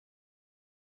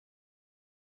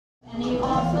The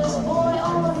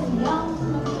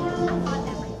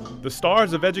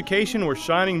stars of education were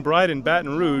shining bright in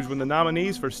Baton Rouge when the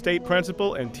nominees for State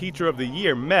Principal and Teacher of the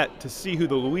Year met to see who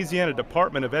the Louisiana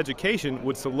Department of Education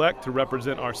would select to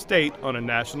represent our state on a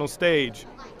national stage.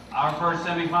 Our first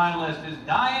semifinalist is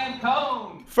Diane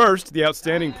Cohn. First, the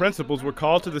outstanding principals were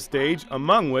called to the stage,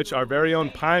 among which our very own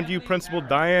Pineview principal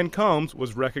Diane Combs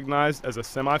was recognized as a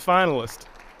semifinalist.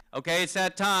 Okay, it's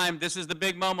that time. This is the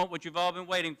big moment which you've all been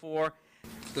waiting for.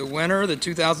 The winner, the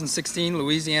 2016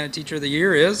 Louisiana Teacher of the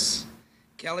Year is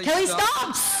Kelly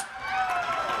Stomps.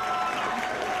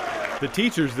 The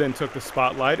teachers then took the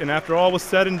spotlight, and after all was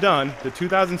said and done, the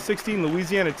 2016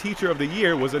 Louisiana Teacher of the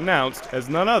Year was announced as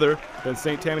none other than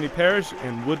St. Tammany Parish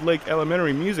and Woodlake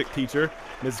Elementary music teacher,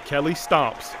 Ms. Kelly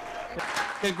Stomps.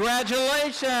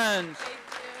 Congratulations!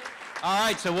 All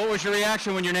right, so what was your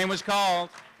reaction when your name was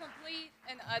called?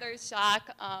 And utter shock,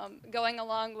 going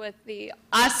along with the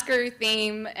Oscar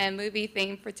theme and movie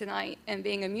theme for tonight, and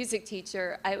being a music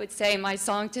teacher, I would say my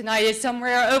song tonight is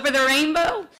Somewhere Over the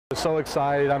Rainbow. So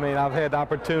excited. I mean, I've had the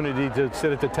opportunity to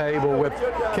sit at the table with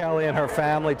Kelly and her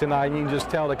family tonight, and you can just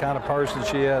tell the kind of person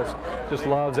she is. Just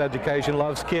loves education,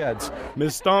 loves kids.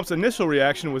 Ms. Stomp's initial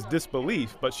reaction was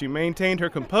disbelief, but she maintained her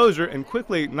composure and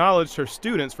quickly acknowledged her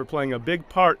students for playing a big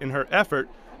part in her effort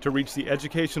to reach the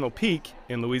educational peak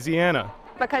in Louisiana.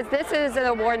 Because this is an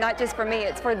award not just for me,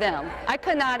 it's for them. I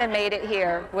could not have made it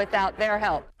here without their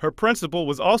help. Her principal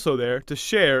was also there to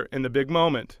share in the big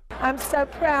moment. I'm so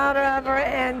proud of her,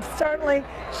 and certainly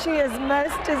she is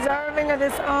most deserving of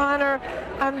this honor.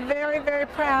 I'm very, very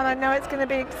proud. I know it's going to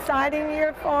be an exciting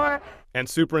year for her. And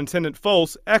Superintendent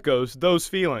Folse echoes those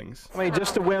feelings. I mean,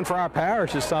 just to win for our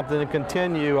parish is something to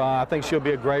continue. I think she'll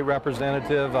be a great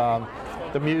representative.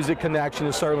 The music connection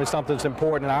is certainly something that's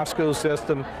important in our school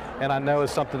system, and I know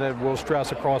it's something that we'll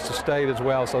stress across the state as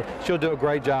well. So she'll do a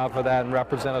great job for that and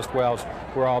represent us well.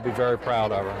 We'll all be very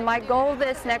proud of her. My goal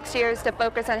this next year is to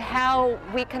focus on how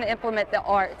we can implement the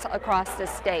arts across the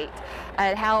state,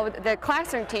 and how the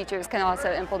classroom teachers can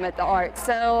also implement the arts.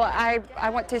 So I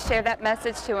want to share that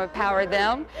message to empower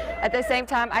them. At the same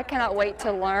time, I cannot wait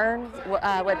to learn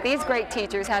what these great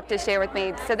teachers have to share with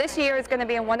me. So this year is going to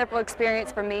be a wonderful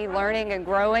experience for me, learning and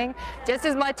growing, just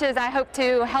as much as I hope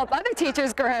to help other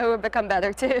teachers grow and become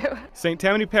better too. St.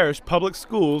 Tammany Parish Public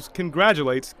Schools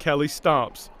congratulates Kelly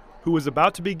Stomps, who is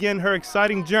about to begin her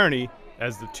exciting journey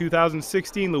as the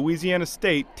 2016 Louisiana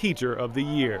State Teacher of the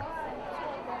Year.